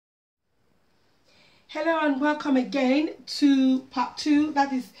Hello and welcome again to part 2,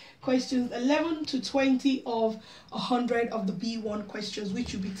 that is questions 11 to 20 of 100 of the B1 questions,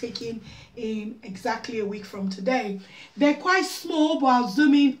 which you'll be taking in exactly a week from today. They're quite small, but I'll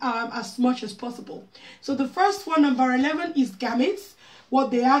zoom in as much as possible. So the first one, number 11, is gametes.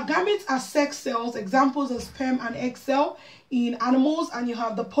 What they are: gametes are sex cells, examples of sperm and egg cell in animals, and you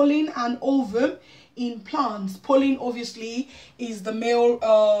have the pollen and ovum in plants. Pollen obviously is the male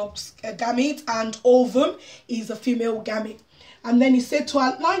gamete, and ovum is a female gamete. And then he said to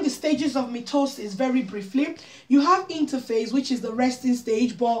outline the stages of mitosis very briefly. You have interphase, which is the resting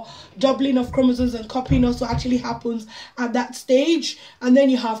stage, but doubling of chromosomes and copying also actually happens at that stage. And then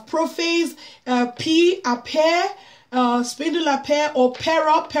you have prophase, P, a pair, spindular pair or pair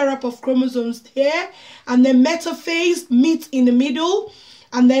up of chromosomes here. And then metaphase, meet in the middle.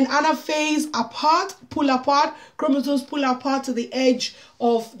 And then anaphase, apart, pull apart, chromosomes pull apart to the edge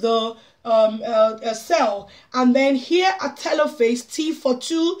of the cell. And then here a telophase, T for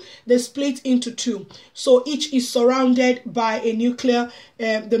 2, they split into 2. So each is surrounded by a nuclear,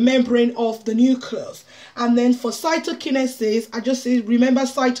 the membrane of the nucleus. And then for cytokinesis, I just say remember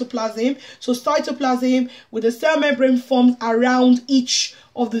cytoplasm. So cytoplasm with the cell membrane formed around each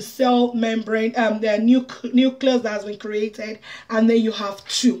of the cell membrane, the nucleus that has been created, and then you have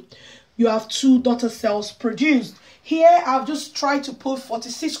two daughter cells produced. Here I've just tried to put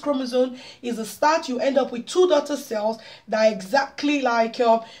 46 chromosome is the start. You end up with 2 daughter cells that are exactly like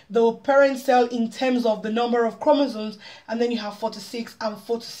the parent cell in terms of the number of chromosomes, and then you have 46 and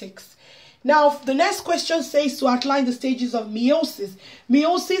 46. Now, the next question says to outline the stages of meiosis.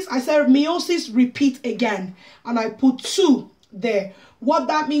 Meiosis, I said meiosis repeat again, and I put 2 there. What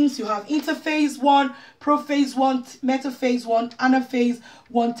that means, you have interphase 1, prophase 1, metaphase 1, anaphase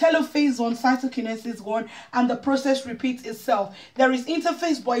 1, telophase 1, cytokinesis 1, and the process repeats itself. There is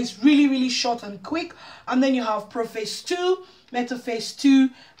interphase, but it's really short and quick. And then you have prophase 2, metaphase 2,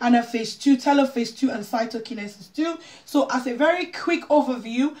 anaphase 2, telophase 2, and cytokinesis 2. So as a very quick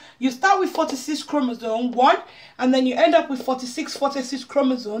overview, you start with 46 chromosome 1, and then you end up with 46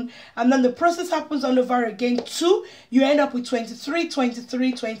 chromosome, and then the process happens all over again. 2, you end up with 23,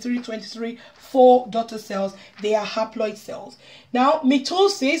 4 daughter cells. They are haploid cells. Now,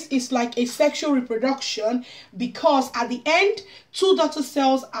 mitosis is like a sexual reproduction, because at the end, 2 daughter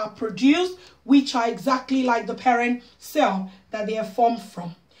cells are produced, which are exactly like the parent cell that they are formed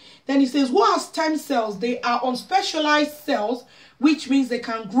from. Then he says, what are stem cells? They are unspecialized cells, which means they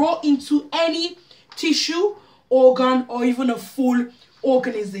can grow into any tissue, organ, or even a full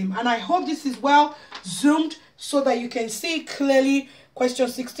organism. And I hope this is well zoomed so that you can see clearly. Question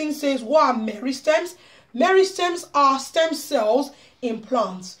 16 says, what are meristems? Meristems are stem cells in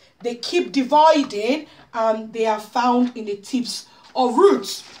plants. They keep dividing, and they are found in the tips of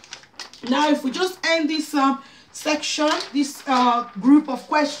roots. Now, if we just end this section, this group of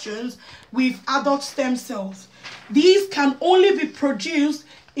questions with adult stem cells, these can only be produced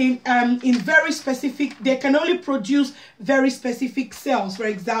in very specific, they can only produce very specific cells. For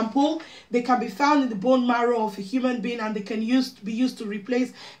example, they can be found in the bone marrow of a human being, and they can be used to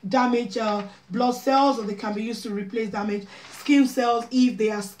replace damaged blood cells, or they can be used to replace damaged skin cells if they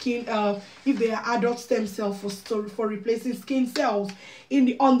are adult stem cells for replacing skin cells.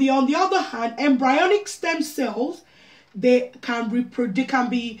 On the other hand, embryonic stem cells, they can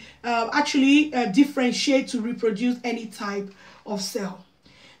differentiate to reproduce any type of cell.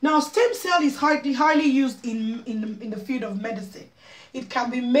 Now, stem cell is highly used in the field of medicine. It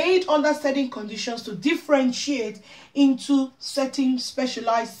can be made under certain conditions to differentiate into certain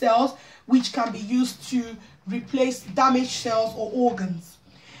specialized cells, which can be used to replace damaged cells or organs.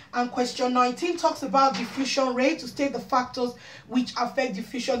 And question 19 talks about diffusion rate, to state the factors which affect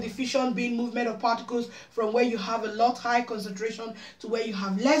diffusion. Diffusion being movement of particles from where you have a lot high concentration to where you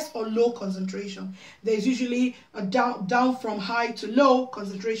have less or low concentration. There's usually a down from high to low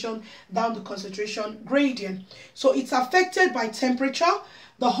concentration, down the concentration gradient. So it's affected by temperature.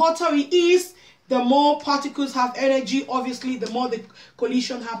 The hotter it is, the more particles have energy. Obviously, the more the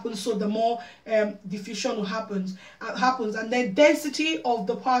collision happens, so the more diffusion happens. And then density of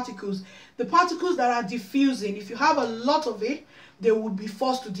the particles. The particles that are diffusing, if you have a lot of it, they will be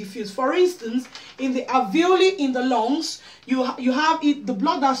forced to diffuse. For instance, in the alveoli in the lungs, you have it. The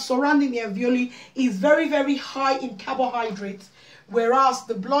blood that's surrounding the alveoli is very high in carbohydrates, whereas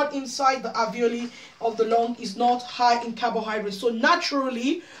the blood inside the alveoli of the lung is not high in carbohydrates. So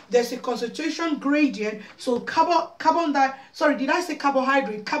naturally, there's a concentration gradient. So carbon dioxide. You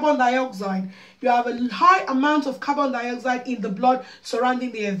have a high amount of carbon dioxide in the blood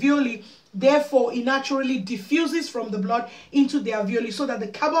surrounding the alveoli, Therefore, it naturally diffuses from the blood into the alveoli so that the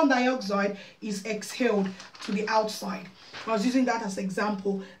carbon dioxide is exhaled to the outside. I was using that as an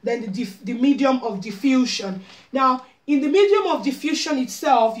example. Then the medium of diffusion. Now, in the medium of diffusion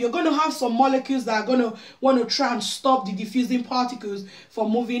itself, you're going to have some molecules that are going to want to try and stop the diffusing particles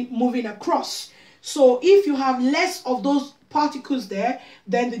from moving across. So if you have less of those particles there,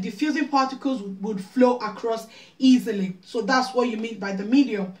 then the diffusing particles would flow across easily. So that's what you mean by the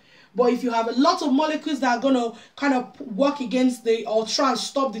medium. But if you have a lot of molecules that are going to kind of work against or try and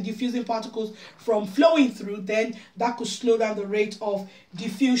stop the diffusing particles from flowing through, then that could slow down the rate of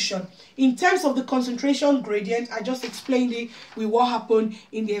diffusion. In terms of the concentration gradient, I just explained it with what happened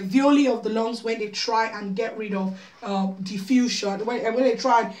in the alveoli of the lungs when they try and get rid of diffusion, when they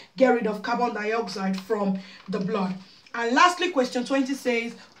try and get rid of carbon dioxide from the blood. And lastly, question 20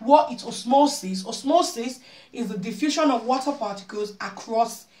 says, what is osmosis? Osmosis is the diffusion of water particles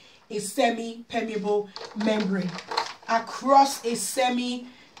across a semi-permeable membrane. Across a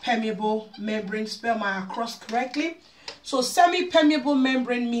semi-permeable membrane. Spell my across correctly. So semi-permeable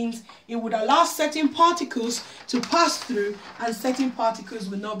membrane means it would allow certain particles to pass through and certain particles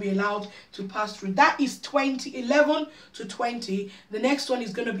will not be allowed to pass through. That is 11 to 20. The next one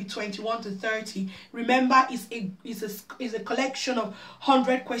is going to be 21 to 30. Remember, it's a collection of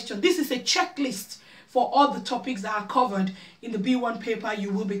 100 questions. This is a checklist for all the topics that are covered in the B1 paper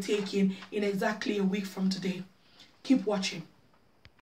you will be taking in exactly a week from today. Keep watching.